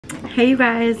Hey you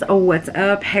guys, what's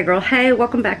up? Hey girl, hey,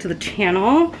 welcome back to the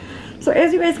channel. So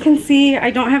as you guys can see,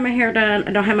 I don't have my hair done,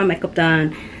 I don't have my makeup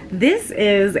done. This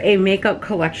is a makeup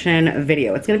collection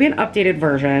video. It's gonna be an updated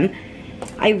version.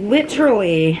 I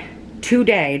literally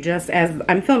today, just as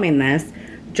I'm filming this,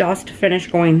 just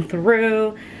finished going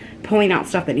through, pulling out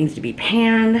stuff that needs to be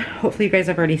panned. Hopefully you guys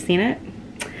have already seen it.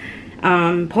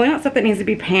 Pulling out stuff that needs to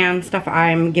be panned, stuff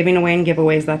I'm giving away in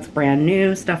giveaways that's brand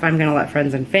new, stuff I'm gonna let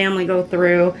friends and family go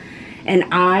through. And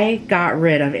I got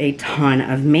rid of a ton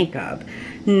of makeup.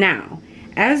 Now,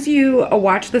 as you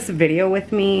watch this video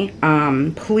with me,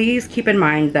 please keep in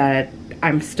mind that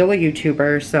I'm still a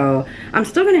YouTuber, so I'm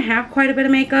still gonna have quite a bit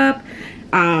of makeup.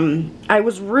 I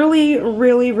was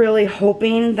really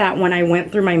hoping that when I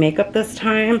went through my makeup this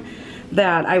time,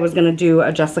 that I was gonna do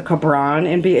a Jessica Braun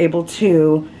and be able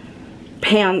to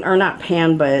pan, or not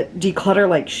pan, but declutter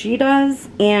like she does,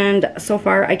 and so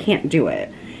far I can't do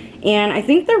it. And I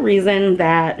think the reason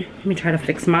that, let me try to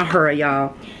fix my hair,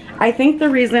 y'all. I think the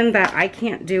reason that I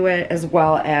can't do it as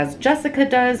well as Jessica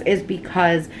does is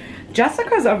because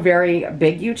Jessica's a very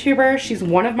big YouTuber. She's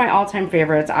one of my all-time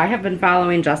favorites. I have been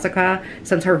following Jessica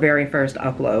since her very first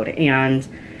upload, and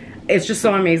it's just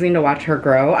so amazing to watch her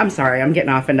grow. I'm sorry, I'm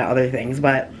getting off into other things,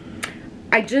 but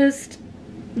I just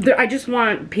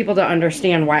want people to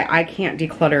understand why I can't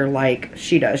declutter like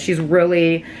she does. She's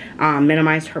really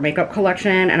minimized her makeup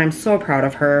collection, and I'm so proud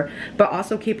of her. But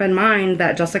also keep in mind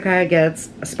that Jessica gets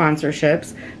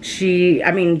sponsorships.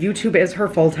 I mean, YouTube is her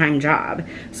full-time job.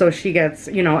 So she gets,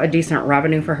 you know, a decent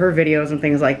revenue for her videos and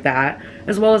things like that,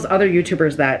 as well as other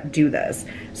YouTubers that do this.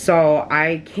 So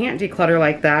I can't declutter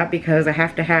like that because I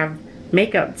have to have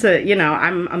makeup to, you know,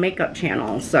 I'm a makeup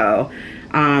channel. So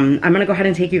I'm gonna go ahead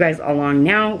and take you guys along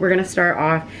now. We're gonna start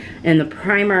off in the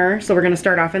primer. So we're gonna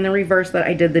start off in the reverse that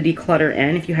I did the declutter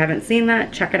in. If you haven't seen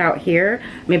that, check it out here.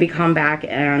 Maybe come back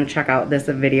and check out this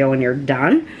video when you're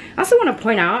done. I also want to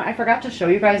point out, I forgot to show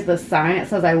you guys the sign. It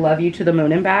says I love you to the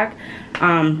moon and back.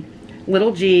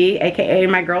 Little G, aka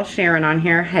my girl Sharon on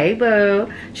here. Hey boo.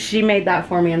 She made that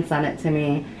for me and sent it to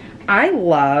me. I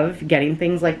love getting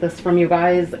things like this from you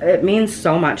guys. It means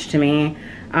so much to me.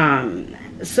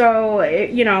 So,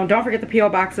 you know, don't forget the P.O.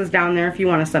 boxes down there if you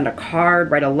want to send a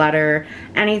card, write a letter,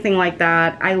 anything like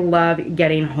that. I love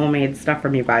getting homemade stuff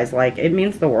from you guys. Like, it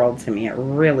means the world to me. It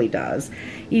really does.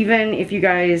 Even if you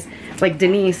guys, like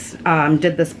Denise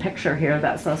did this picture here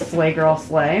that says Slay Girl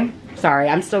Slay. Sorry,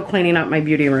 I'm still cleaning up my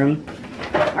beauty room.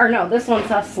 Or no, this one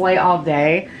says Slay All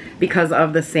Day, because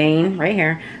of the saying right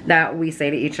here that we say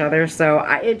to each other. So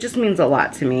it just means a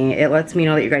lot to me. It lets me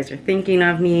know that you guys are thinking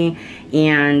of me,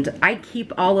 and I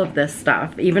keep all of this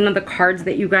stuff, even the cards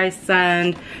that you guys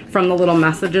send, from the little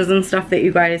messages and stuff that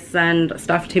you guys send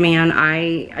stuff to me, and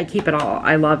I keep it all.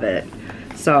 I love it.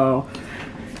 So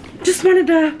just wanted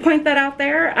to point that out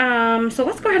there. So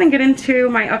let's go ahead and get into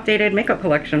my updated makeup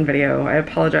collection video. I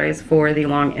apologize for the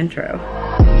long intro.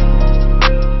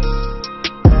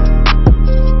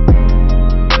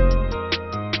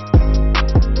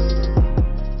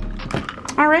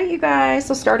 Alright you guys,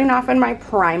 so starting off in my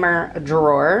primer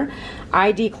drawer,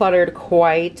 I decluttered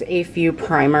quite a few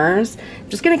primers. I'm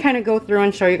just going to kind of go through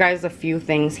and show you guys a few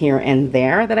things here and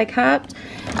there that I kept.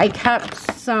 I kept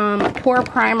some pore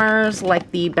primers like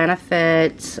the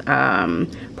Benefit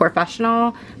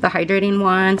Professional, the hydrating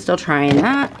one, still trying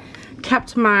that.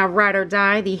 Kept my Ride or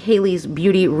Die, the Hailey's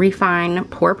Beauty Refine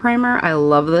Pore Primer. I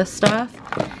love this stuff.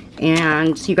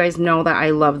 And you guys know that I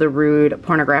love the Rude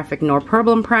Pornographic No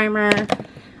Problem Primer.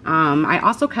 I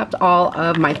also kept all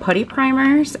of my putty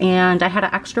primers, and I had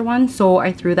an extra one, so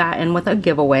I threw that in with a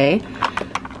giveaway.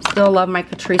 Still love my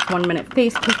Catrice 1 Minute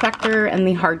Face Perfector and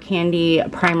the Hard Candy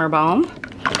Primer Balm.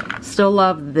 Still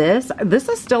love this. This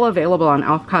is still available on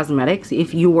e.l.f. Cosmetics.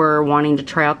 If you were wanting to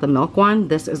try out the Milk one,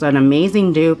 this is an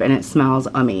amazing dupe and it smells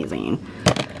amazing.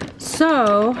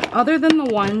 So, other than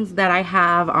the ones that I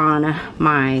have on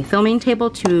my filming table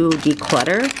to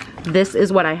declutter, this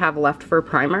is what I have left for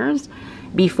primers.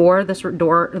 Before, this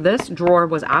drawer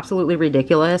was absolutely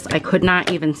ridiculous. I could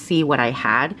not even see what I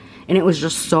had, and it was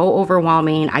just so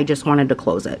overwhelming. I just wanted to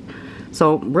close it.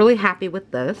 So, really happy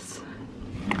with this.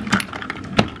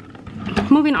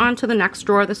 Moving on to the next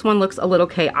drawer. This one looks a little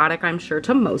chaotic, I'm sure,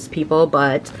 to most people,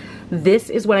 but this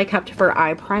is what I kept for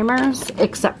eye primers,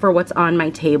 except for what's on my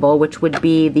table, which would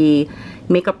be the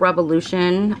Makeup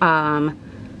Revolution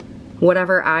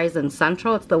Whatever Eyes in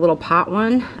Central. It's the little pot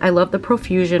one. I love the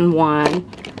Profusion one.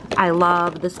 I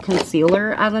love this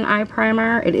concealer as an eye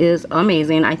primer. It is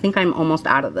amazing. I think I'm almost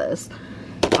out of this.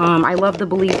 I love the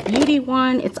Believe Beauty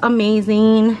one. It's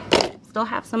amazing. Still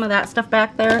have some of that stuff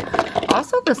back there.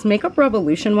 Also, this Makeup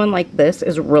Revolution one like this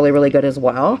is really, really good as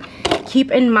well.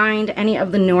 Keep in mind any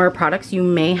of the newer products you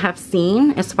may have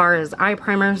seen as far as eye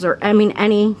primers or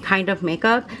any kind of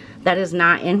makeup that is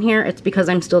not in here. It's because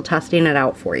I'm still testing it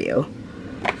out for you.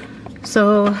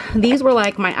 So these were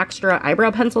like my extra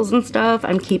eyebrow pencils and stuff.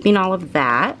 I'm keeping all of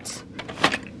that.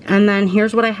 And then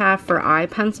here's what I have for eye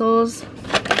pencils,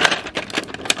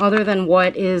 other than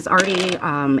what is already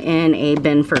in a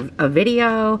bin for a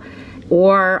video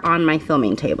or on my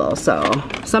filming table. So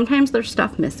sometimes there's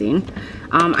stuff missing.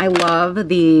 I love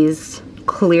these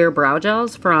clear brow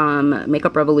gels from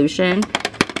Makeup Revolution.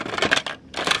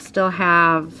 Still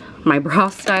have my brow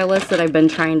stylist that I've been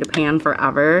trying to pan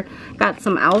forever. Got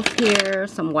some e.l.f. here,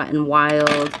 some Wet n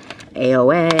Wild,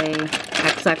 AOA,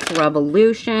 XX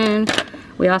Revolution.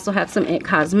 We also have some IT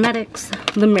Cosmetics.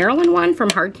 The Maryland one from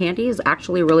Hard Candy is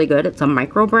actually really good. It's a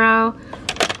micro brow.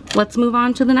 Let's move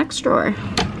on to the next drawer.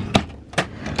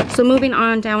 So moving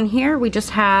on down here, we just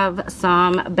have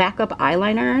some backup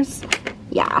eyeliners.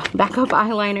 Yeah, backup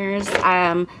eyeliners.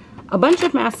 A bunch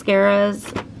of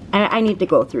mascaras. I need to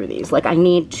go through these. Like, I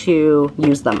need to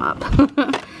use them up.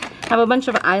 Have a bunch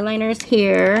of eyeliners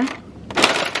here.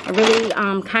 I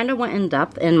really kind of went in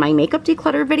depth in my makeup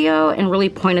declutter video and really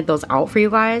pointed those out for you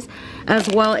guys, as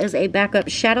well as a backup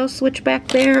shadow switch back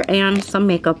there and some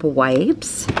makeup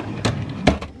wipes.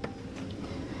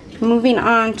 Moving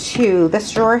on to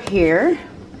this drawer here.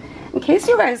 In case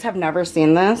you guys have never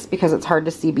seen this, because it's hard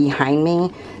to see behind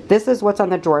me, this is what's on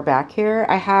the drawer back here.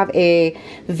 I have a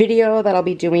video that I'll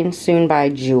be doing soon by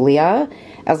Julia,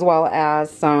 as well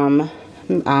as some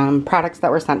products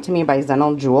that were sent to me by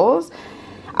Zenil Jewels.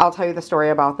 I'll tell you the story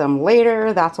about them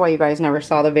later. That's why you guys never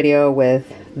saw the video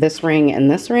with this ring and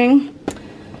this ring.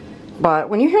 But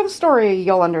when you hear the story,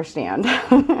 you'll understand.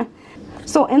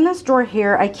 So in this drawer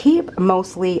here, I keep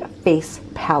mostly face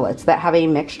palettes that have a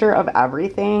mixture of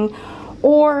everything,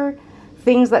 or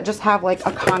things that just have like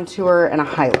a contour and a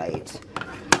highlight.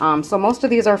 So most of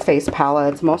these are face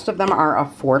palettes. Most of them are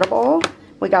affordable.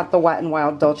 We got the Wet n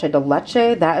Wild Dolce de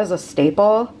Leche. That is a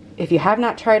staple. If you have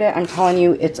not tried it, I'm telling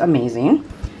you, it's amazing.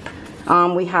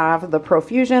 We have the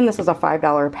Profusion. This is a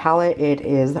 $5 palette. It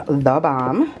is the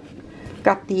bomb.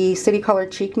 Got the City Color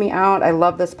Cheek Me Out. I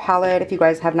love this palette. If you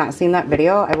guys have not seen that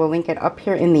video, I will link it up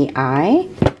here in the eye.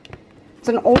 It's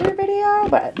an older video,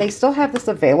 but they still have this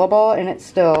available, and it's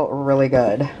still really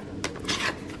good.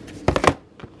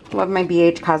 Love my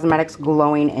BH Cosmetics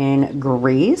Glowing in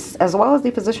Grease, as well as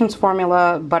the Physicians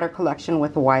Formula Butter Collection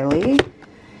with Wiley.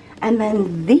 And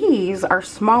then these are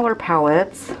smaller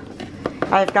palettes.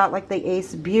 I've got like the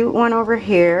Ace Butte one over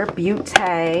here,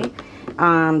 Butte.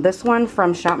 This one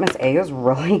from Shop Miss A is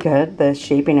really good, the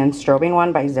Shaping and Strobing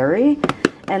one by Zuri.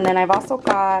 And then I've also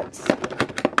got,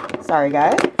 sorry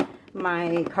guys,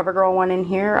 my CoverGirl one in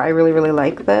here. I really, really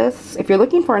like this. If you're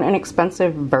looking for an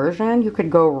inexpensive version, you could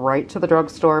go right to the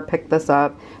drugstore, pick this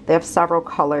up. They have several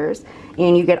colors,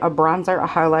 and you get a bronzer, a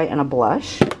highlight, and a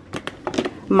blush.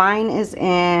 Mine is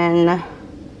in,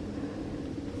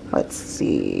 let's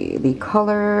see, the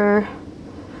color,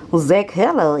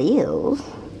 is,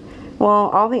 well,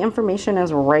 all the information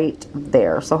is right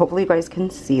there, so hopefully you guys can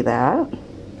see that.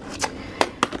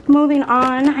 Moving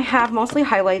on, I have mostly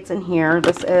highlights in here.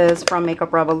 This is from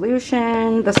Makeup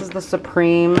Revolution. This is the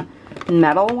Supreme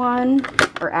Metal one,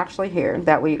 or actually here,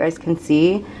 that way you guys can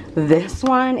see. This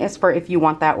one is for if you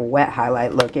want that wet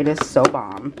highlight look. It is so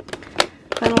bomb.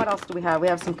 Then what else do we have? We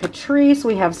have some Catrice.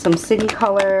 We have some City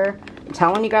Color. I'm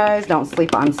telling you guys, don't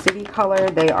sleep on City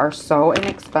Color. They are so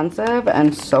inexpensive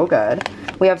and so good.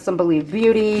 We have some Believe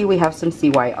Beauty. We have some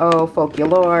CYO,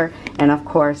 Folklore, and of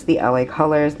course the LA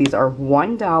Colors. These are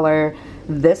 $1.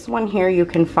 This one here you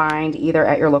can find either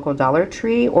at your local Dollar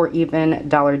Tree or even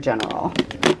Dollar General.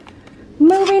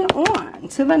 Moving on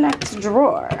to the next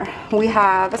drawer, we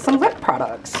have some lip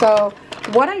products. So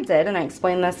what I did, and I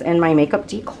explained this in my makeup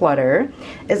declutter,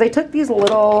 is I took these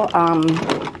little,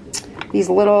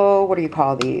 what do you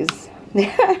call these?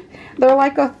 They're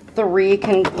like a three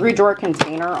drawer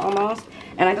container almost.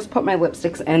 And I just put my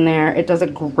lipsticks in there. It does a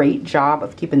great job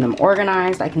of keeping them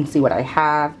organized. I can see what I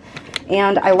have,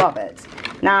 and I love it.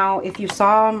 Now, if you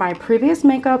saw my previous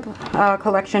makeup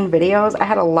collection videos, I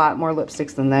had a lot more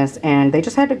lipsticks than this, and they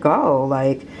just had to go.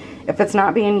 Like, if it's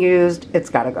not being used, it's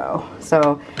gotta go.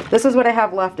 So this is what I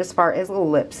have left as far as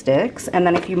lipsticks. And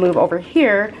then if you move over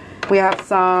here, we have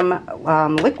some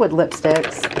liquid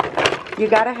lipsticks. You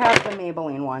gotta have the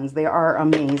Maybelline ones. They are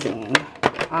amazing.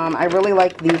 I really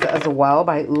like these as well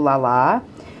by Ooh La La.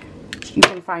 You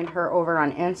can find her over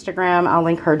on Instagram. I'll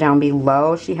link her down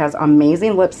below. She has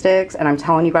amazing lipsticks, and I'm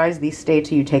telling you guys, these stay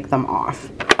till you take them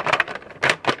off.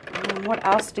 what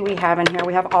else do we have in here?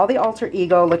 We have all the Alter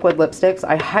Ego liquid lipsticks.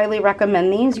 I highly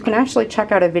recommend these. You can actually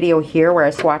check out a video here where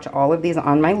I swatch all of these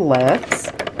on my lips.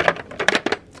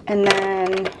 And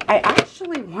then I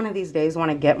actually one of these days want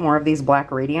to get more of these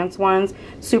Black Radiance ones.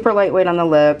 Super lightweight on the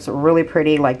lips, really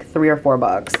pretty, like $3 or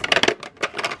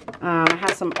 $4. I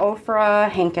have some Ofra,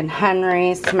 Hank &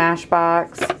 Henry,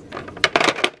 Smashbox.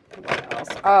 What else?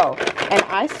 Oh, and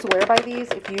I swear by these,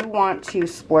 if you want to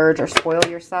splurge or spoil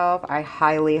yourself, I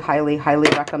highly, highly, highly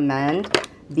recommend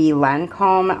the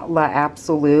Lancome La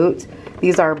Absolute.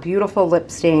 These are beautiful lip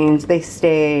stains. They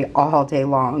stay all day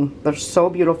long. They're so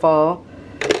beautiful.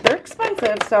 They're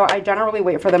expensive, so I generally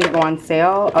wait for them to go on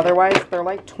sale. Otherwise, they're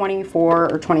like $24 or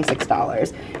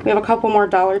 $26. We have a couple more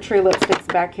Dollar Tree lipsticks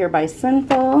back here by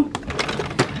Sinful.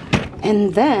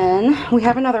 And then we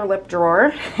have another lip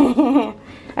drawer.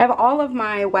 I have all of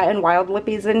my Wet n Wild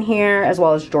lippies in here, as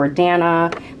well as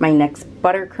Jordana, my NYX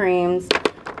buttercreams,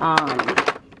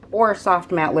 or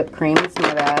soft matte lip creams,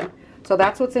 my bad. So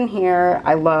that's what's in here.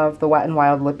 I love the Wet n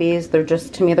Wild lippies. They're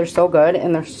just, to me, they're so good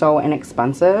and they're so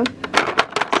inexpensive.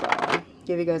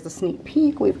 Give you guys a sneak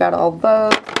peek. We've got all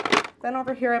those. Then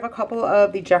over here I have a couple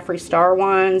of the Jeffree Star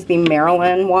ones, the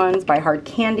Marilyn ones by Hard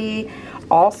Candy.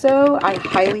 Also, I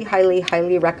highly, highly,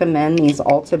 highly recommend these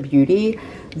Ulta Beauty.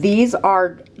 These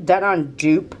are dead on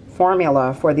dupe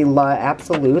formula for the La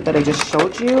Absolute that I just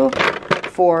showed you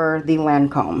for the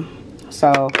Lancome.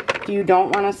 So if you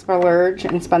don't want to splurge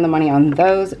and spend the money on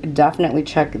those, definitely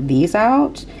check these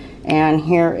out. And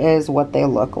here is what they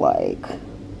look like,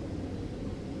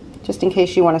 just in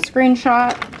case you want a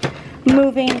screenshot.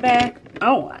 Moving back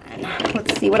on,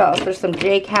 let's see what else. There's some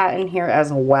J-Cat in here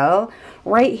as well.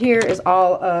 Right here is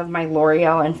all of my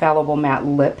L'Oreal Infallible Matte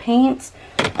Lip Paints,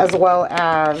 as well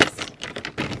as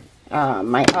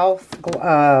my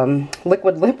e.l.f.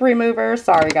 Liquid Lip Remover.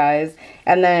 Sorry guys.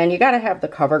 And then you gotta have the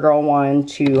CoverGirl one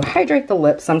to hydrate the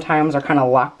lips sometimes, or kind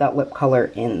of lock that lip color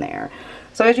in there.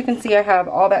 So as you can see, I have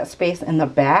all that space in the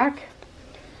back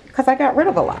because I got rid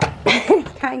of a lot.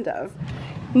 Kind of.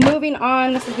 Moving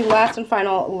on, this is the last and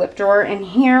final lip drawer, and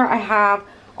here I have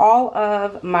all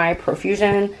of my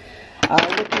Profusion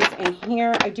lippies in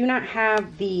here. I do not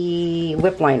have the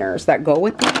lip liners that go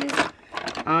with these.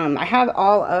 I have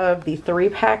all of the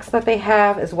 3-packs that they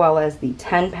have, as well as the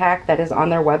 10-pack that is on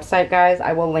their website, guys.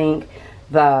 I will link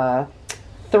the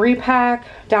 3-pack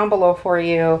down below for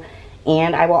you,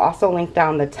 and I will also link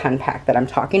down the 10-pack that I'm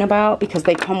talking about, because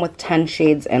they come with 10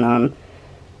 shades in them.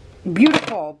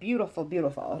 Beautiful, beautiful,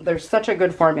 beautiful. They're such a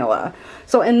good formula.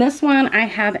 So in this one, I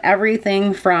have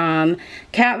everything from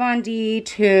Kat Von D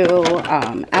to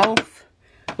e.l.f.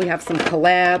 We have some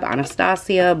Collab,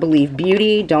 Anastasia, Believe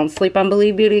Beauty. Don't sleep on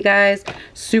Believe Beauty, guys.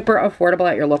 Super affordable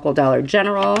at your local Dollar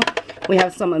General. We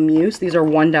have some Amuse. These are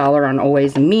 $1 on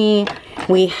Always Me.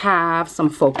 We have some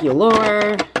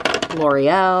Folklore,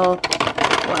 L'Oreal.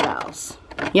 What else?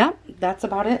 Yep, that's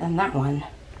about it in that one.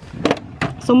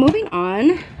 So moving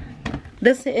on.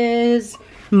 This is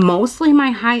mostly my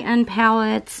high-end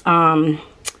palettes.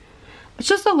 It's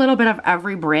just a little bit of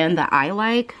every brand that I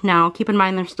like. Now, keep in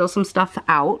mind there's still some stuff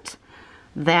out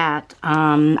that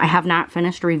I have not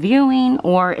finished reviewing,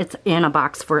 or it's in a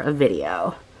box for a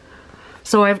video.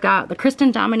 So I've got the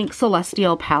Kristen Dominique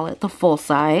Celestial palette, the full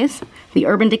size, the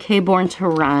Urban Decay Born to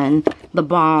Run, the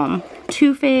Balm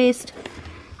Too Faced,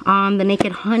 the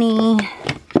Naked Honey.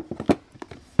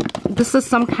 This is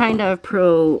some kind of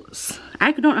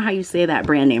I don't know how you say that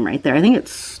brand name right there. I think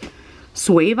it's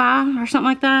Sueva or something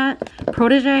like that.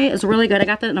 Protege is really good. I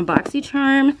got that in a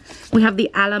BoxyCharm. We have the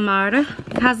Alamar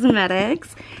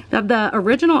Cosmetics. We have the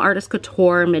original Artist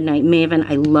Couture Midnight Maven.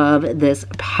 I love this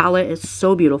palette. It's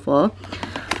so beautiful.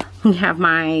 We have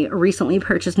my recently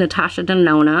purchased Natasha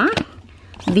Denona.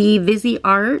 The Vizzy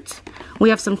Art. We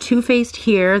have some Too Faced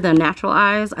here, the Natural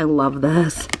Eyes. I love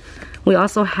this. We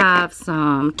also have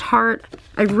some Tarte.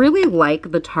 I really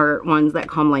like the Tarte ones that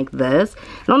come like this.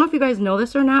 I don't know if you guys know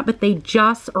this or not, but they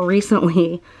just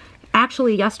recently,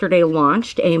 actually yesterday,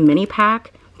 launched a mini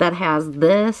pack that has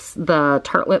this, the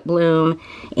Tarte Lip Bloom,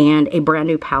 and a brand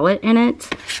new palette in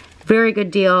it. Very good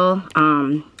deal.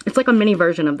 It's like a mini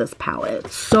version of this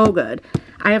palette. So good.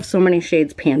 I have so many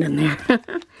shades panned in there.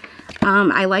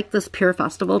 I like this Pure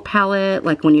Festival palette,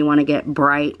 like when you want to get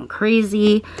bright and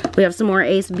crazy. We have some more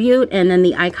Ace Beaut, and then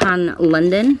the Icon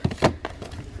Lyndon.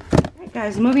 Alright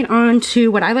guys, moving on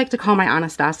to what I like to call my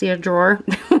Anastasia drawer.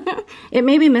 It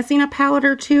may be missing a palette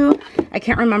or two. I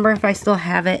can't remember if I still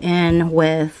have it in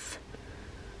with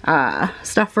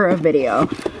stuff for a video.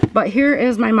 But here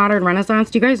is my Modern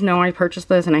Renaissance. Do you guys know I purchased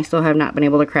this and I still have not been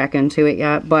able to crack into it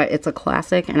yet, but it's a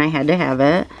classic and I had to have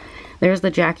it. There's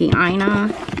the Jackie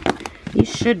Aina.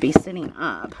 These should be sitting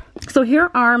up. So here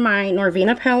are my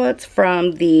Norvina palettes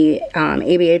from the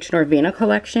ABH Norvina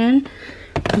collection.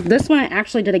 This one I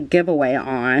actually did a giveaway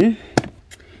on.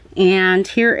 And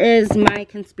here is my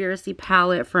Conspiracy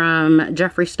palette from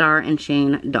Jeffree Star and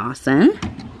Shane Dawson.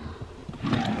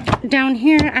 Down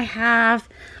here I have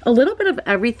a little bit of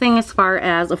everything as far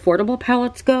as affordable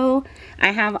palettes go.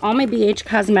 I have all my BH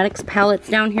Cosmetics palettes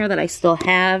down here that I still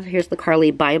have. Here's the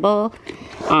Carly Bible.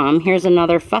 Here's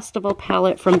another Festival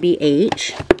palette from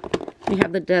BH. We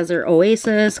have the Desert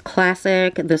Oasis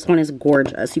Classic. This one is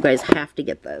gorgeous. You guys have to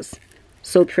get this.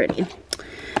 So pretty.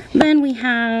 Then we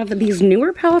have these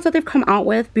newer palettes that they've come out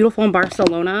with. Beautiful in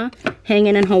Barcelona,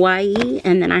 Hanging in Hawaii.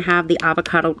 And then I have the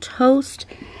Avocado Toast.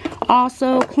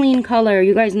 Also, Kleancolor.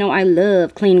 You guys know I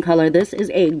love Kleancolor. This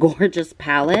is a gorgeous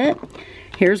palette.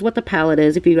 Here's what the palette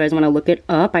is if you guys want to look it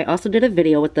up. I also did a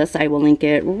video with this. I will link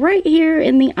it right here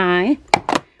in the eye.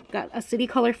 Got a City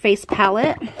Color face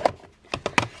palette.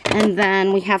 And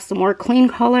then we have some more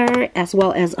Kleancolor as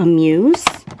well as Amuse.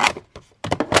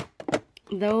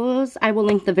 Those I will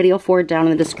link the video for down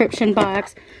in the description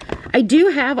box. I do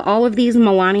have all of these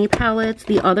Milani palettes.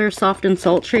 The other Soft and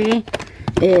Sultry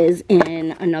is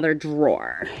in another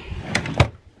drawer.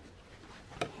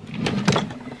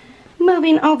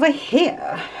 Moving over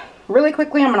here. Really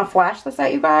quickly, I'm going to flash this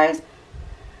at you guys.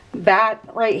 That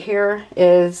right here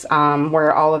is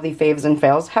where all of the faves and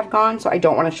fails have gone. So I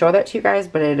don't want to show that to you guys,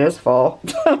 but it is full.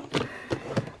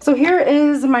 So here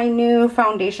is my new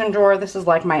foundation drawer. This is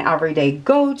like my everyday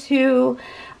go-to.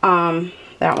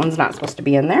 That one's not supposed to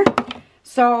be in there.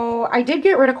 So I did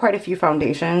get rid of quite a few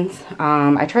foundations.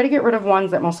 I try to get rid of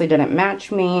ones that mostly didn't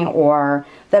match me or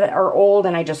that are old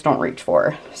and I just don't reach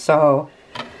for. So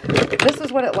this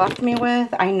is what it left me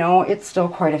with. I know it's still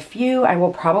quite a few. I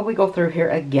will probably go through here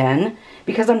again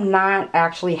because I'm not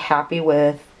actually happy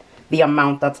with the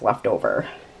amount that's left over.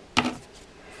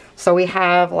 So we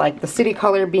have like the City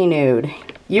Color Be Nude.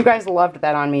 You guys loved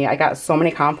that on me. I got so many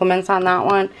compliments on that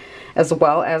one, as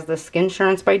well as the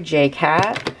Skinsurance by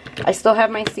JCat. I still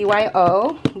have my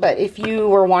CYO, but if you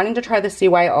were wanting to try the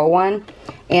CYO one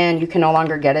and you can no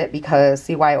longer get it because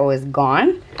CYO is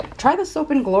gone, try the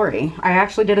Soap and Glory. I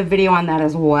actually did a video on that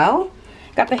as well.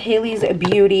 Got the Hailey's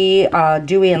Beauty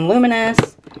Dewy and Luminous.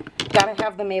 Gotta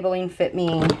have the Maybelline Fit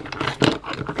Me.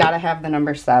 Gotta have the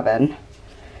number 7.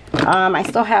 I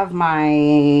still have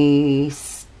my,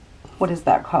 what is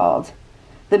that called?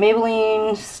 The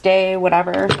Maybelline Stay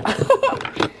whatever.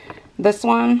 This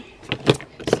one.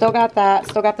 Still got that.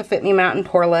 Still got the Fit Me Matte and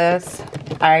Poreless.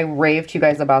 I rave to you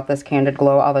guys about this Candid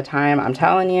Glow all the time. I'm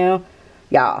telling you.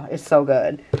 Yeah, it's so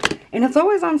good. And it's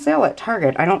always on sale at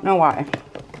Target. I don't know why.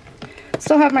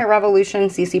 Still have my Revolution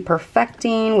CC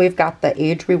Perfecting. We've got the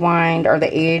Age Rewind or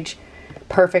the Age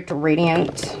Perfect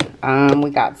Radiant.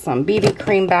 We got some BB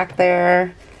cream back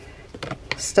there.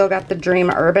 Still got the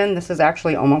Dream Urban. This is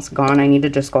actually almost gone. I need to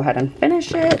just go ahead and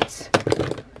finish it.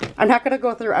 I'm not going to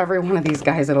go through every one of these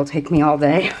guys. It'll take me all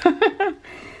day.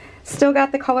 Still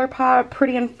got the ColourPop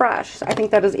Pretty and Fresh. I think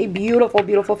that is a beautiful,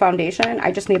 beautiful foundation.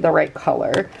 I just need the right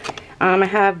color. I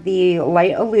have the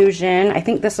Light Illusion. I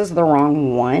think this is the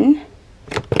wrong one.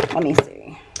 Let me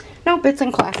see. Nope, it's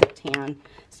in Classic Tan.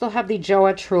 Still have the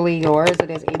Joa Truly Yours.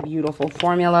 It is a beautiful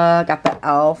formula. Got the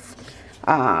e.l.f.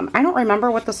 I don't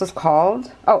remember what this is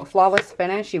called. Oh, Flawless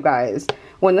Finish, you guys.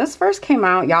 When this first came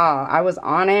out, y'all, I was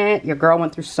on it. Your girl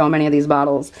went through so many of these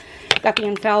bottles. Got the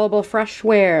Infallible Fresh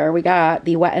Wear. We got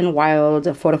the Wet n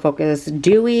Wild Photo Focus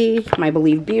Dewy, my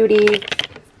Believe Beauty.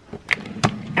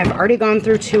 I've already gone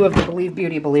through 2 of the Believe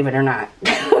Beauty, believe it or not.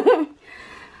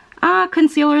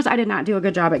 Concealers, I did not do a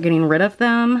good job at getting rid of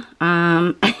them.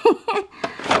 I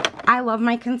love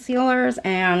my concealers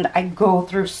and I go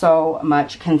through so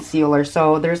much concealer.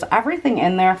 So there's everything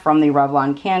in there from the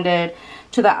Revlon Candid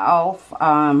to the e.l.f.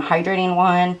 Hydrating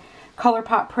one.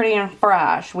 ColourPop Pretty and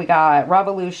Fresh. We got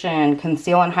Revolution,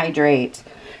 Conceal and Hydrate.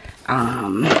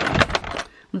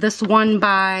 This one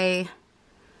by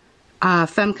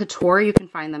Femme Couture. You can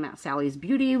find them at Sally's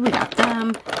Beauty. We got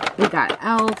them. We got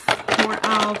e.l.f. More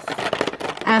e.l.f.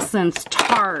 Essence,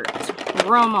 Tarte,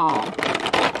 Rimmel.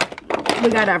 We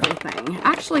got everything.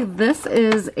 Actually, this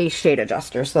is a shade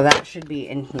adjuster, so that should be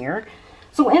in here.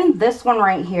 So in this one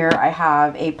right here, I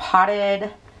have a potted,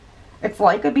 it's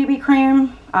like a BB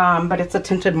cream, but it's a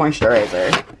tinted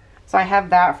moisturizer. So I have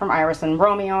that from Iris and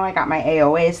Romeo. I got my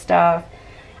AOA stuff.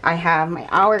 I have my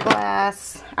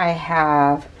Hourglass. I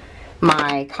have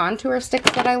my contour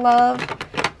sticks that I love.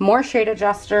 More shade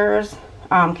adjusters.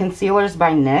 Concealers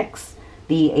by NYX.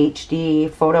 The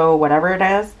HD Photo, whatever it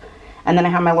is. And then I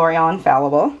have my L'Oreal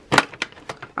Infallible.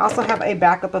 I also have a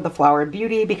backup of the Flowered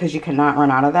Beauty because you cannot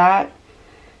run out of that.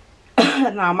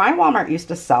 Now, my Walmart used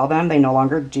to sell them. They no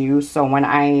longer do. So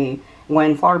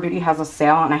when Flower Beauty has a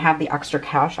sale and I have the extra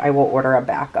cash, I will order a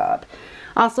backup.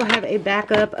 Also have a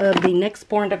backup of the NYX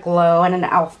Born to Glow and an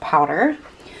e.l.f. powder.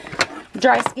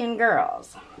 Dry skin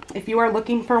girls, if you are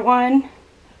looking for one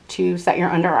to set your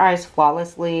under eyes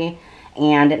flawlessly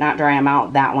and it not dry them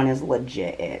out, that one is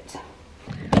legit it.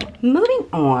 Moving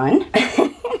on.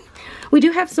 We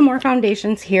do have some more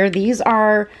foundations here. These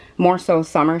are more so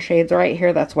summer shades right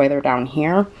here. That's why they're down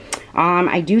here.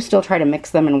 I do still try to mix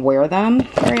them and wear them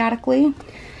periodically.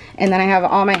 And then I have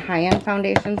all my high-end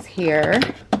foundations here.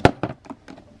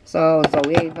 So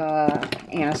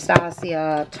Zoeva,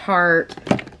 Anastasia, Tarte,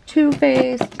 Too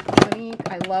Faced, Clinique.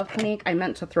 I love Clinique. I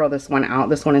meant to throw this one out.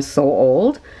 This one is so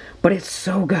old, but it's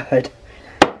so good.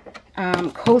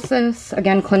 Kosas,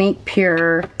 again, Clinique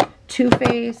Pure, Too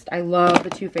Faced. I love the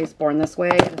Too Faced Born This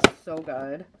Way. It is so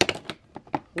good.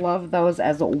 Love those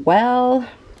as well.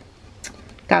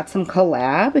 Got some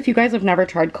Collab. If you guys have never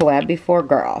tried Collab before,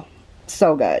 girl,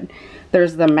 so good.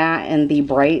 There's the matte and the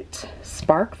bright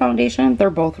Spark foundation. They're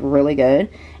both really good.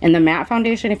 And the matte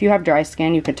foundation, if you have dry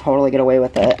skin, you could totally get away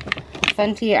with it.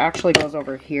 Fenty actually goes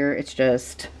over here. It's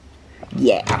just,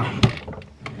 yeah.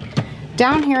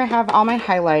 Down here I have all my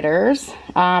highlighters.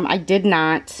 I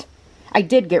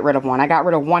did get rid of one. I got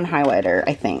rid of one highlighter,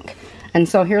 I think. And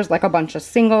so here's like a bunch of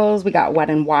singles. We got Wet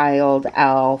n Wild,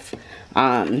 e.l.f.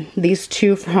 These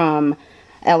two from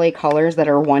LA Colors that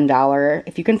are $1.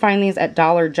 If you can find these at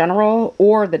Dollar General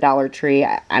or the Dollar Tree,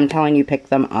 I'm telling you, pick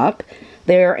them up.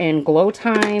 They're in Glow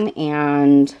Time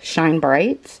and Shine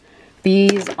Bright.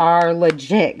 These are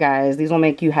legit, guys. These will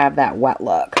make you have that wet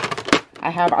look. I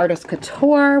have Artist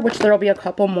Couture, which there will be a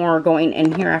couple more going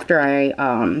in here after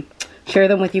I share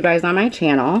them with you guys on my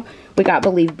channel. We got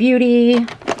Believe Beauty.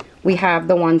 We have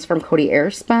the ones from Coty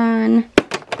Airspun.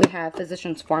 We have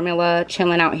Physicians Formula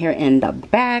chilling out here in the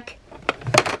back.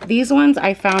 These ones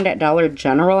I found at Dollar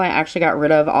General. I actually got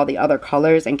rid of all the other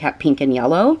colors and kept pink and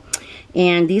yellow.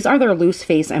 And these are their loose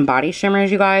face and body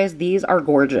shimmers, you guys. These are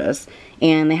gorgeous.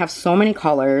 And they have so many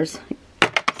colors.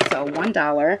 So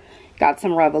 $1. Got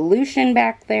some Revolution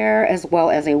back there, as well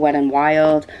as a Wet n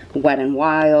Wild, Wet n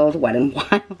Wild, Wet n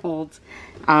Wild.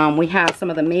 We have some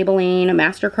of the Maybelline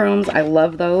Master Chromes. I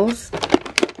love those.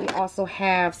 We also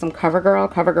have some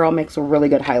CoverGirl. CoverGirl makes really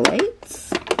good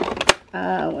highlights.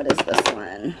 What is this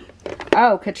one?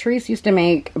 Oh, Catrice used to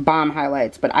make bomb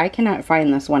highlights, but I cannot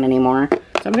find this one anymore.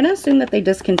 So I'm going to assume that they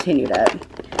discontinued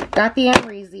it. Got the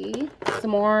Amrezy,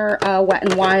 some more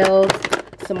Wet n Wild,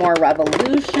 some more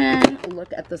Revolution.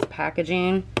 Look at this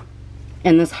packaging.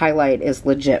 And this highlight is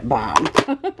legit bomb.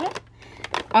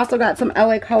 Also got some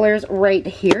LA Colors right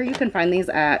here. You can find these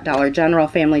at Dollar General,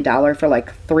 Family Dollar for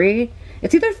like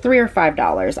it's either $3 or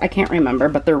 $5. I can't remember,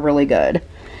 but they're really good.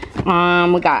 We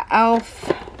got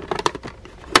e.l.f.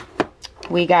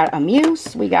 We got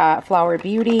Amuse. We got Flower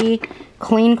Beauty.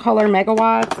 Kleancolor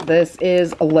Megawatts. This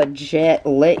is legit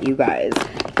lit, you guys.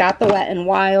 Got the Wet n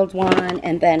Wild one.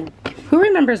 And then, who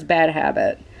remembers Bad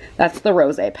Habit? That's the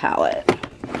Rose palette.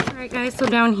 Alright guys, so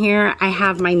down here I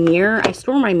have my mirror. I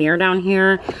store my mirror down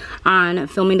here on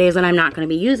filming days and I'm not going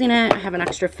to be using it. I have an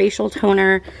extra facial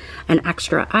toner, an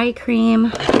extra eye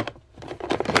cream,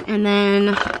 and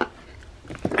then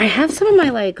I have some of my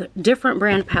like different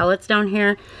brand palettes down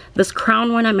here. This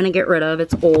Crown one I'm going to get rid of.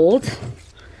 It's old.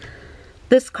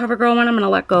 This CoverGirl one I'm going to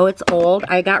let go. It's old.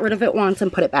 I got rid of it once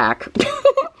and put it back.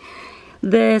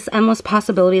 This Endless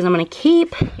Possibilities I'm going to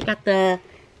keep. I got the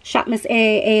Shop Miss the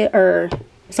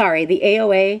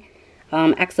AOA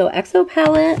XOXO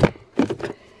palette.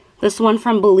 This one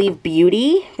from Believe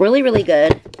Beauty. Really, really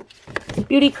good.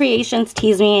 Beauty Creations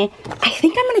Tease Me. I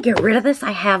think I'm going to get rid of this.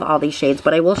 I have all these shades,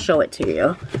 but I will show it to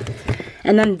you.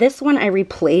 And then this one I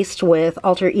replaced with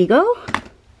Alter Ego.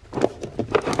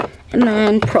 And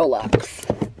then Prolux.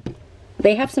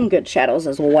 They have some good shadows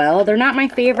as well. They're not my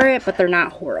favorite, but they're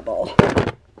not horrible.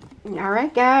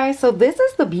 Alright guys, so this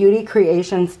is the Beauty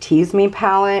Creations Tease Me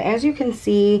palette. As you can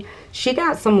see, she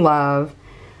got some love.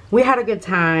 We had a good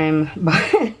time,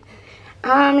 but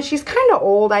she's kind of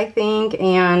old, I think,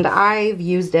 and I've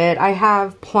used it. I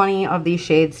have plenty of these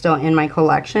shades still in my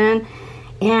collection,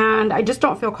 and I just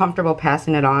don't feel comfortable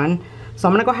passing it on. So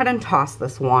I'm going to go ahead and toss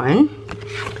this one.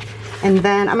 And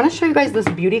then I'm going to show you guys this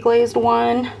Beauty Glazed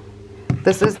one.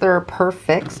 This is their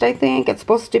Perfixed, I think. It's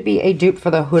supposed to be a dupe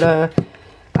for the Huda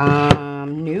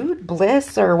Nude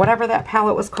Bliss or whatever that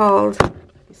palette was called. Let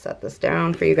me set this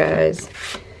down for you guys.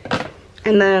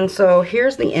 And then, so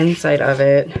here's the inside of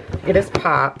it. It is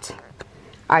popped.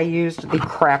 I used the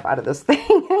crap out of this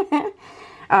thing.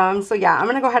 So yeah, I'm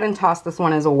going to go ahead and toss this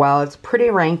one as well. It's pretty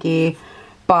ranky,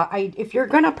 But if you're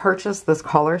gonna purchase this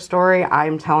Color Story,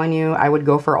 I'm telling you, I would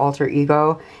go for Alter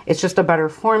Ego. It's just a better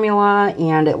formula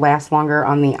and it lasts longer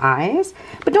on the eyes.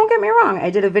 But don't get me wrong, I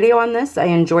did a video on this. I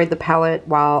enjoyed the palette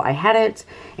while I had it,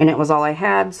 and it was all I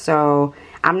had, so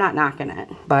I'm not knocking it.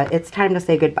 But it's time to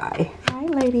say goodbye. Hi,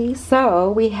 ladies.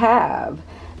 So we have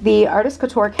the Artist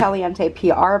Couture Caliente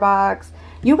PR box.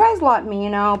 You guys let me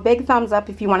know. Big thumbs up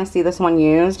if you want to see this one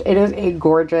used. It is a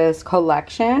gorgeous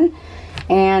collection.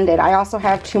 And I also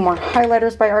have 2 more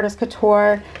highlighters by Artist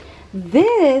Couture.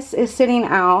 This is sitting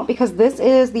out because this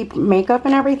is the makeup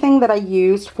and everything that I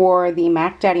used for the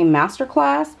Mac Daddy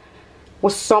Masterclass. It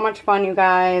was so much fun, you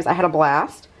guys. I had a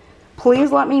blast.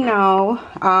 Please let me know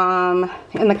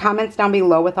in the comments down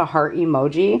below with a heart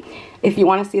emoji if you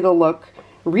want to see the look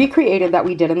recreated that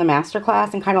we did in the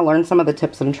Masterclass and kind of learn some of the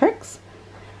tips and tricks.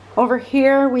 Over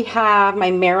here we have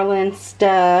my Maryland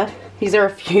stuff. These are a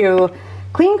few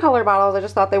Kleancolor bottles. I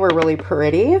just thought they were really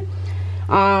pretty.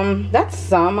 That's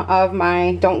some of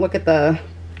my, don't look at the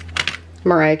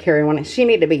Mariah Carey one. She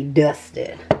need to be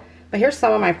dusted. But here's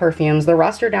some of my perfumes. The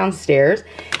rest are downstairs.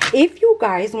 If you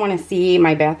guys want to see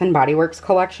my Bath & Body Works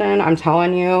collection, I'm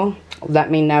telling you, let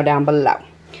me know down below.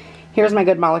 Here's my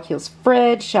Good Molecules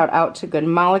fridge. Shout out to Good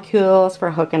Molecules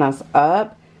for hooking us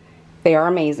up. They are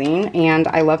amazing. And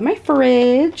I love my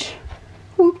fridge.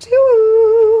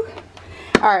 Whoop-de-woo.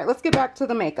 Alright, let's get back to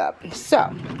the makeup.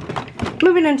 So,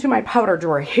 moving into my powder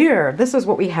drawer here, this is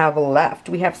what we have left.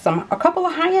 We have a couple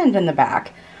of high-end in the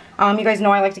back. You guys know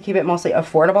I like to keep it mostly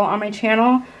affordable on my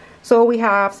channel. So we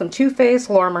have some Too Faced,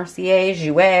 Laura Mercier,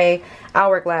 Jouer,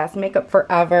 Hourglass, Makeup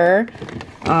Forever.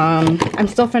 I'm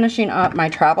still finishing up my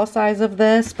travel size of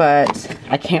this, but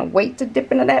I can't wait to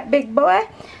dip into that big boy.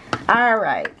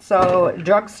 Alright, so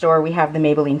drugstore, we have the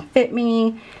Maybelline Fit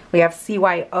Me. We have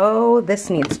CYO. This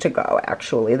needs to go,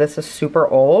 actually. This is super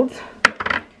old.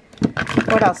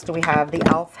 What else do we have? The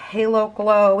e.l.f. Halo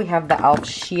Glow. We have the e.l.f.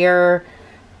 Sheer.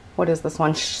 What is this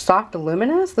one? Soft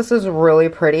Luminous. This is really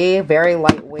pretty. Very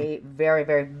lightweight. Very,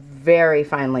 very, very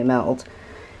finely milled.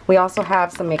 We also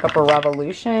have some Makeup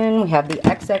Revolution. We have the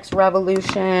XX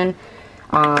Revolution.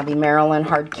 The Maryland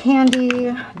Hard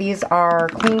Candy. These are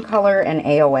Kleancolor and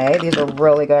AOA. These are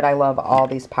really good. I love all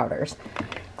these powders.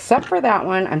 Except for that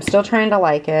one. I'm still trying to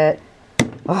like it.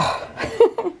 Oh.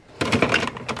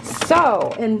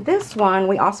 So, in this one,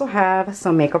 we also have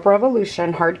some Makeup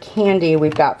Revolution Hard Candy.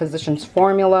 We've got Physicians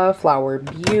Formula, Flower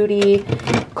Beauty,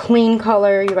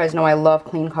 Kleancolor. You guys know I love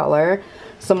Kleancolor.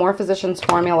 Some more Physicians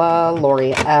Formula,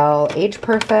 L'Oreal Age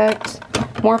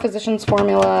Perfect. More Physicians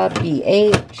Formula,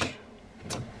 BH.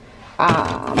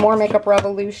 More Makeup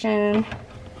Revolution.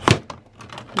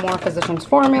 More Physicians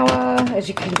Formula. As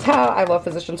you can tell, I love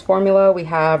Physicians Formula. We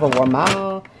have a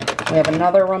Rimmel. We have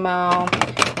another Rimmel.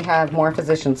 We have more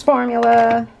Physicians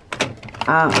Formula.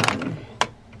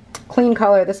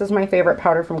 Kleancolor. This is my favorite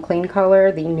powder from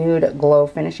Kleancolor, the Nude Glow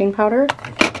Finishing Powder.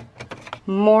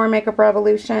 More Makeup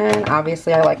Revolution.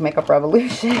 Obviously, I like Makeup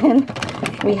Revolution.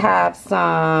 We have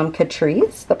some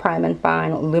Catrice, the Prime and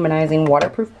Fine Luminizing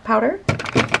Waterproof Powder.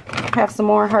 We have some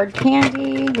more Hard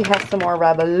Candy. We have some more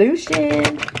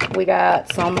Revolution. We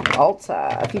got some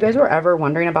Ulta. If you guys were ever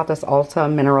wondering about this Ulta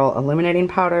Mineral Illuminating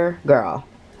Powder, girl,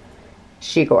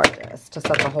 she gorgeous to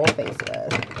set the whole face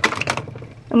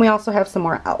with. And we also have some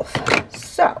more e.l.f.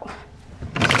 So,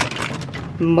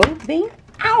 moving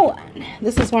on.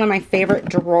 This is one of my favorite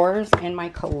drawers in my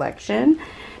collection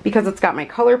because it's got my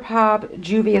ColourPop,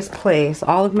 Juvia's Place,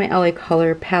 all of my LA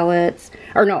Color palettes,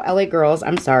 or no, LA Girls,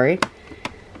 I'm sorry.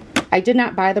 I did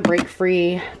not buy the Break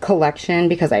Free collection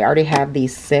because I already have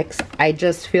these 6. I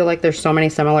just feel like there's so many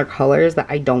similar colors that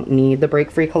I don't need the Break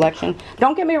Free collection.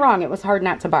 Don't get me wrong, it was hard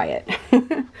not to buy it.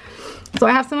 So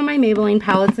I have some of my Maybelline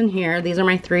palettes in here. These are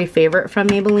my 3 favorite from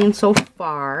Maybelline so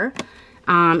far.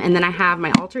 And then I have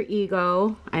my Alter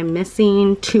Ego. I'm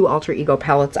missing 2 Alter Ego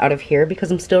palettes out of here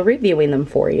because I'm still reviewing them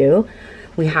for you.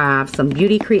 We have some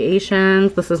Beauty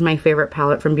Creations. This is my favorite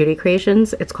palette from Beauty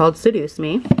Creations. It's called Seduce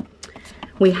Me.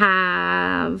 We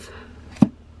have,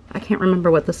 I can't remember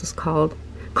what this is called.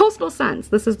 Coastal Scents.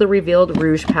 This is the Revealed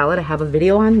Rouge palette. I have a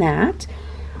video on that.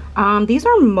 These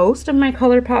are most of my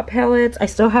ColourPop palettes. I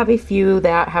still have a few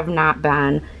that have not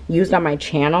been used on my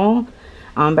channel.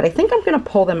 But I think I'm going to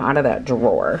pull them out of that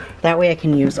drawer. That way I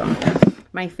can use them.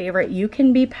 My favorite You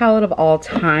Can Be palette of all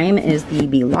time is the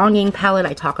Belonging palette.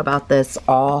 I talk about this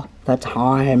all the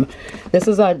time. This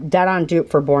is a dead-on dupe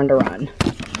for Born to Run.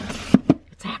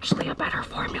 It's actually a better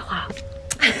formula.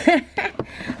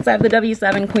 So I have the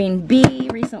W7 Queen Bee,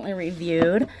 recently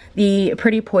reviewed. The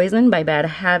Pretty Poison by Bad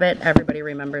Habit, everybody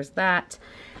remembers that.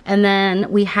 And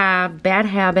then we have Bad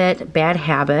Habit, Bad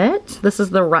Habit. This is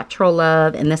the Retro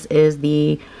Love, and this is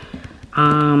the,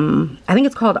 I think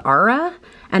it's called Aura.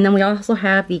 And then we also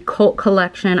have the Cult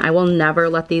Collection. I will never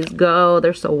let these go.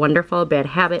 They're so wonderful. Bad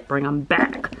Habit, bring them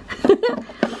back.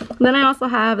 Then I also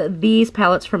have these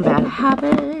palettes from Bad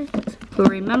Habit. Who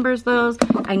remembers those?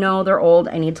 I know they're old.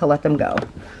 I need to let them go.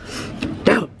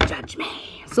 Don't judge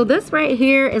me. So this right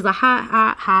here is a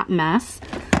hot mess.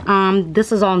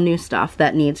 This is all new stuff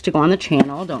that needs to go on the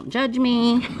channel. Don't judge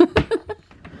me.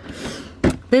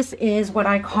 This is what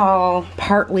I call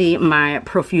partly my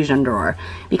Profusion drawer,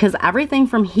 because everything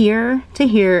from here to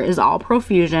here is all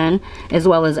Profusion, as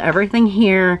well as everything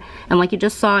here. And like you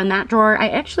just saw in that drawer, I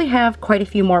actually have quite a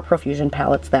few more Profusion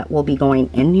palettes that will be going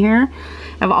in here.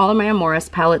 I have all of my Amoris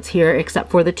palettes here,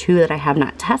 except for the 2 that I have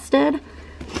not tested.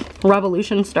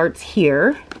 Revolution starts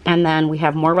here, and then we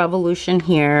have more Revolution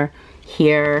here,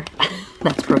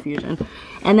 that's Profusion.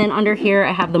 And then under here,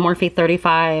 I have the Morphe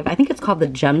 35. I think it's called the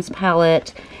Gems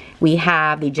palette. We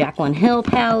have the Jaclyn Hill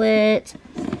palette.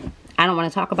 I don't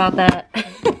want to talk about that.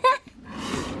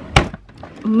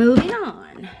 Moving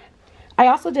on. I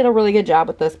also did a really good job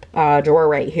with this drawer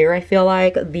right here. I feel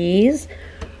like these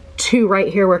 2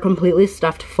 right here were completely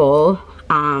stuffed full.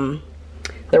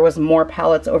 There was more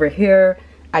palettes over here.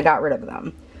 I got rid of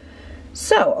them.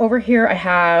 So over here I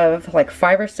have like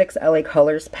 5 or 6 LA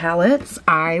Colors palettes.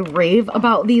 I rave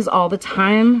about these all the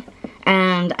time,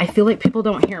 and I feel like people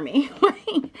don't hear me.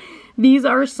 These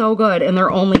are so good, and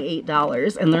they're only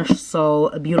 $8, and they're so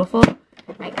beautiful.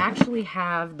 I actually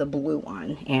have the blue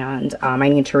one, and I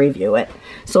need to review it.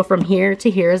 So from here to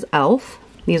here is e.l.f.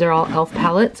 These are all e.l.f.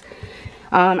 palettes.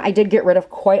 I did get rid of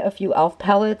quite a few e.l.f.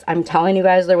 palettes. I'm telling you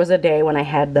guys, there was a day when I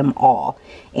had them all,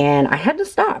 and I had to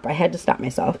stop. I had to stop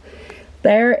myself.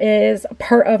 There is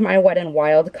part of my Wet n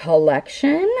Wild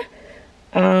collection.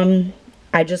 I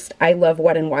love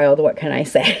Wet n Wild, what can I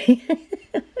say?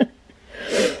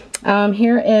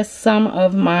 Here is some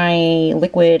of my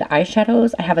liquid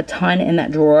eyeshadows. I have a ton in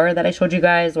that drawer that I showed you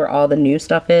guys where all the new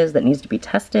stuff is that needs to be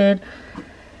tested.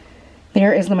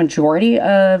 There is the majority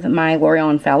of my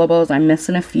L'Oreal Infallibles. I'm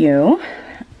missing a few.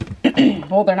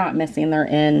 Well, they're not missing, they're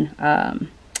in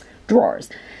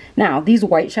drawers. Now, these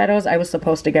white shadows I was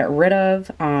supposed to get rid of.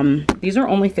 These are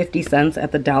only 50 cents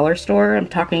at the dollar store. I'm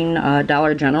talking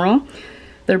Dollar General.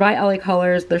 They're by LA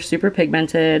Colors. They're super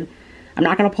pigmented. I'm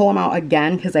not going to pull them out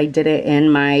again because I did it in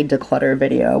my declutter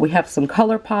video. We have some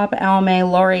ColourPop, Almay,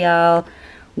 L'Oreal,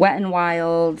 Wet n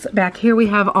Wild. Back here we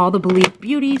have all the Believe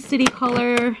Beauty City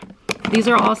Color. These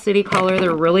are all City Color.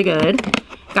 They're really good.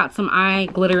 Got some eye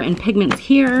glitter and pigments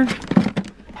here.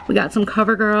 We got some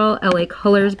CoverGirl, LA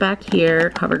Colors back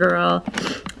here.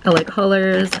 CoverGirl,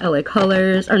 LA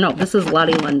Colors. Or no, this is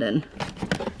Lottie Lyndon.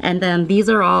 And then these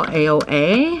are all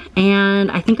AOA.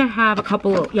 And I think I have a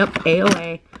couple, yep,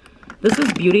 AOA. This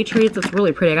is Beauty Treats. It's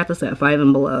really pretty. I got this at 5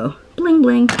 and Below. Bling,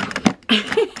 bling.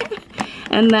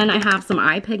 And then I have some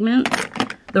eye pigments.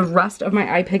 The rest of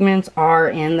my eye pigments are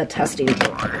in the testing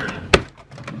drawer.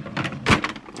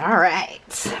 All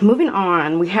right, moving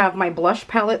on. We have my blush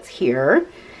palettes here.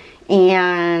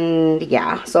 And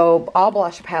yeah, so all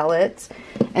blush palettes.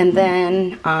 And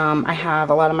then I have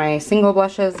a lot of my single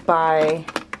blushes by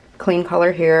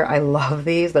Kleancolor here. I love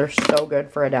these. They're so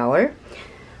good for $1.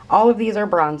 All of these are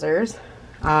bronzers.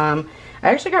 I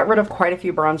actually got rid of quite a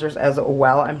few bronzers as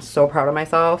well. I'm so proud of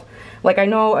myself. Like, I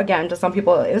know, again, to some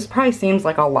people, this probably seems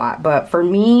like a lot, but for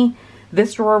me,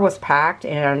 this drawer was packed,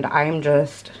 and I'm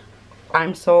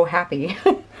so happy.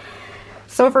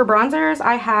 So for bronzers,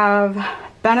 I have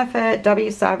Benefit,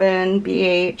 W7,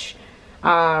 BH,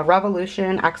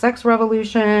 Revolution, XX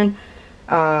Revolution,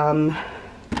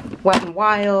 Wet n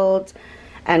Wild,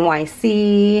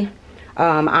 NYC,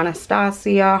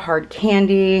 Anastasia, Hard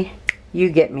Candy. You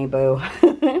get me, boo.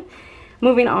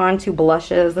 Moving on to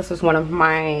blushes. This is one of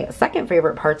my second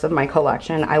favorite parts of my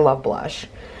collection. I love blush.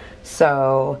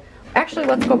 So actually,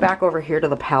 let's go back over here to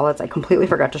the palettes. I completely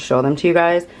forgot to show them to you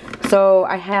guys. So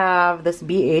I have this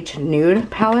BH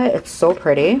Nude palette. It's so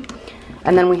pretty.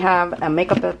 And then we have a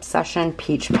Makeup Obsession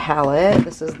Peach palette.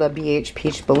 This is the BH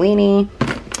Peach Bellini.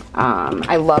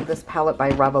 I love this palette by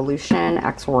Revolution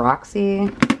X Roxy.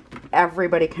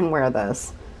 Everybody can wear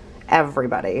this.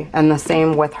 Everybody. And the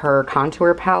same with her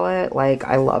contour palette. Like,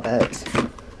 I love it.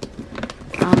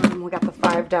 We got the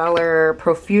 $5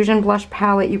 Profusion blush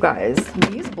palette. You guys,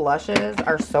 these blushes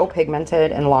are so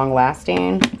pigmented and long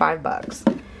lasting.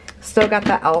 $5. Still got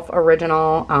the e.l.f.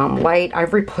 original light.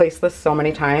 I've replaced this so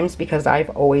many times because I've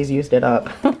always used it up.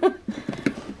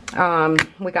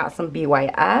 We got some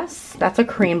BYS. That's a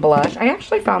cream blush. I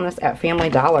actually found this at Family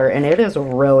Dollar, and it is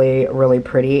really, really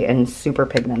pretty and super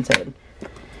pigmented.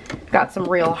 Got some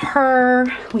Real Her.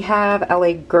 We have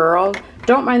LA Girl.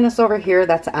 Don't mind this over here.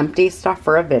 That's empty stuff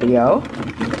for a video.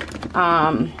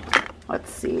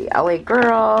 Let's see. LA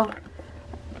Girl.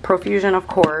 Profusion, of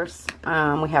course.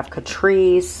 We have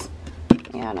Catrice.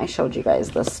 And I showed you guys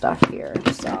this stuff here.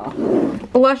 So,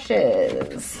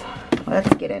 blushes.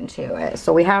 Let's get into it.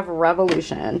 So we have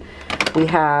Revolution. We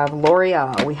have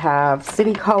L'Oreal. We have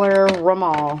City Color,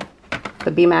 Rimmel.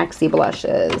 The B Maxi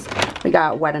blushes. We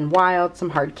got Wet n Wild, some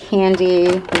Hard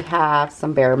Candy. We have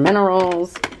some Bare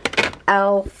Minerals.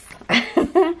 Elf.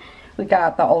 We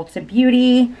got the Ulta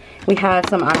Beauty. We have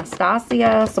some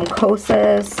Anastasia, some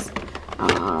Kosas.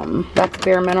 That's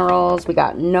Bare Minerals. We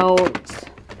got Note.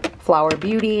 Flower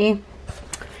Beauty.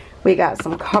 We got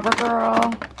some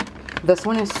CoverGirl. This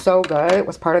one is so good. It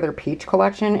was part of their peach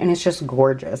collection, and it's just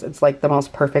gorgeous. It's like the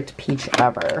most perfect peach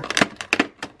ever.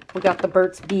 We got the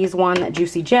Burt's Bees one that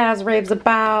Juicy Jazz raves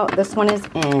about. This one is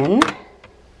in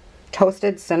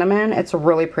Toasted Cinnamon. It's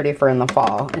really pretty for in the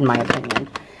fall, in my opinion.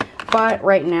 But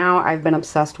right now, I've been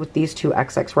obsessed with these two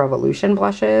XX Revolution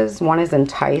blushes. One is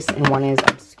Entice and one is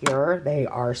Obscure. They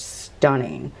are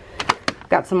stunning.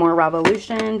 Got some more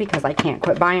Revolution because I can't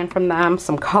quit buying from them.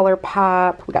 Some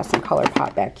ColourPop. We got some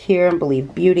ColourPop back here. And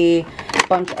Believe Beauty.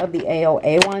 Bunch of the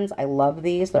AOA ones. I love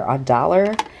these. They're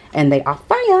 $1 and they are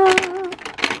fire.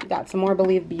 Got some more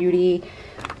Believe Beauty.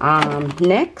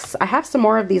 NYX. I have some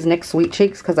more of these NYX Sweet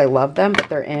Cheeks because I love them, but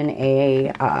they're in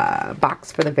a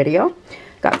box for the video.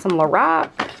 Got some Lorac.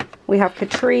 We have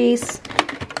Catrice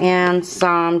and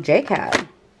some JCat.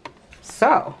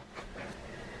 So,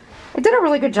 I did a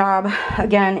really good job,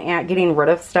 again, at getting rid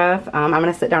of stuff. I'm going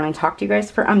to sit down and talk to you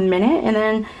guys for a minute, and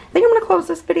then I think I'm going to close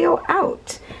this video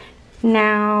out.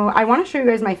 Now, I want to show you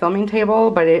guys my filming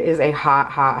table, but it is a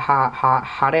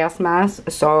hot ass mess.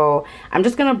 So, I'm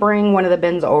just going to bring one of the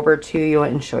bins over to you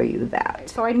and show you that.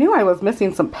 So, I knew I was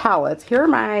missing some palettes. Here are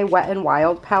my Wet n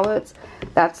Wild palettes.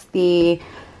 That's the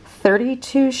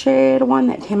 32 shade one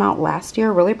that came out last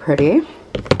year. Really pretty.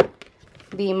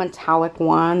 The metallic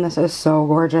one. This is so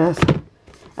gorgeous.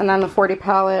 And then the 40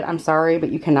 palette. I'm sorry,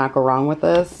 but you cannot go wrong with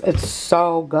this. It's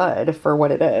so good for what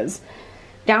it is.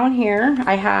 Down here,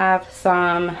 I have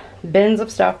some bins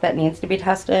of stuff that needs to be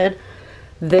tested.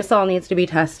 This all needs to be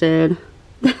tested.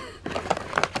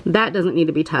 That doesn't need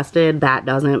to be tested. That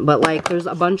doesn't. But like, there's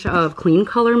a bunch of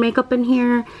Kleancolor makeup in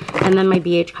here. And then my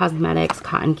BH Cosmetics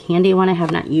Cotton Candy one I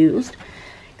have not used.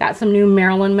 Got some new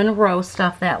Marilyn Monroe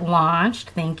stuff that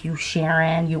launched. Thank you,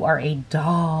 Sharon. You are a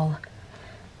doll.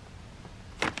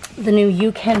 The new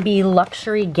You Can Be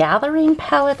Luxury Gathering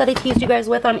palette that I teased you guys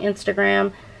with on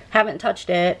Instagram. Haven't touched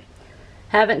it.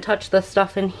 Haven't touched the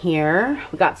stuff in here.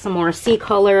 We got some more C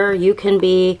Color. You Can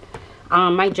Be.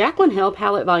 My Jaclyn Hill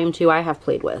palette volume 2 I have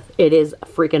played with. It is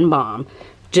freaking bomb.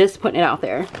 Just putting it out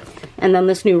there. And then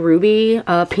this new Ruby,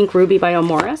 Pink Ruby by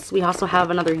Amoris. We also have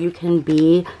another You Can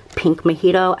Be Pink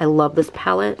Mojito. I love this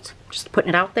palette. Just putting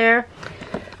it out there.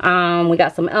 We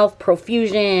got some e.l.f.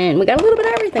 Profusion. We got a little bit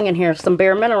of everything in here. Some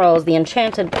Bare Minerals, the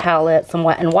Enchanted palette, some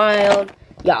Wet n Wild.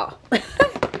 Y'all.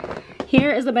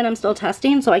 Here is the bin I'm still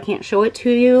testing, so I can't show it to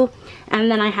you.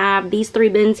 And then I have these 3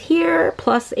 bins here,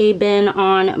 plus a bin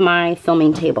on my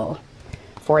filming table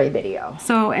for a video.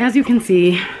 So as you can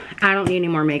see, I don't need any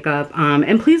more makeup.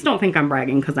 And please don't think I'm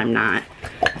bragging, because I'm not.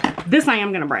 This I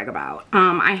am gonna brag about.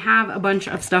 I have a bunch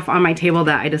of stuff on my table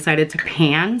that I decided to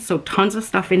pan, so tons of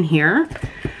stuff in here.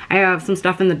 I have some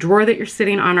stuff in the drawer that you're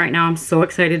sitting on right now. I'm so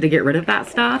excited to get rid of that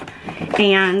stuff.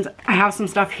 And I have some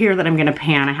stuff here that I'm gonna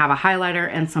pan. I have a highlighter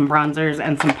and some bronzers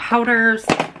and some powders.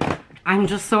 I'm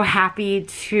just so happy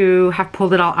to have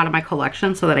pulled it all out of my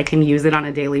collection so that I can use it on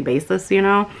a daily basis, you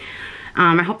know.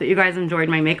 I hope that you guys enjoyed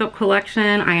my makeup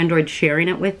collection. I enjoyed sharing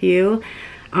it with you.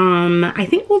 I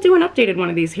think we'll do an updated one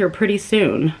of these here pretty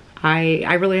soon.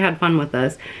 I really had fun with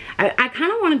this. I kind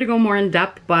of wanted to go more in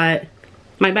depth, but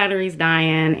my battery's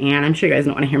dying and I'm sure you guys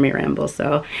don't want to hear me ramble.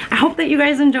 So I hope that you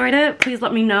guys enjoyed it. Please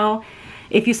let me know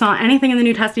if you saw anything in the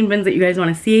new testing bins that you guys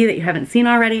want to see that you haven't seen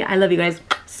already. I love you guys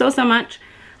so much.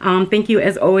 Thank you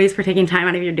as always for taking time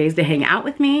out of your days to hang out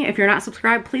with me. If you're not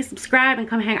subscribed, please subscribe and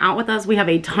come hang out with us. We have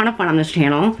a ton of fun on this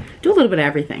channel. Do a little bit of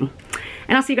everything.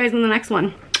 And I'll see you guys in the next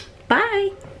one.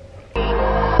 Bye.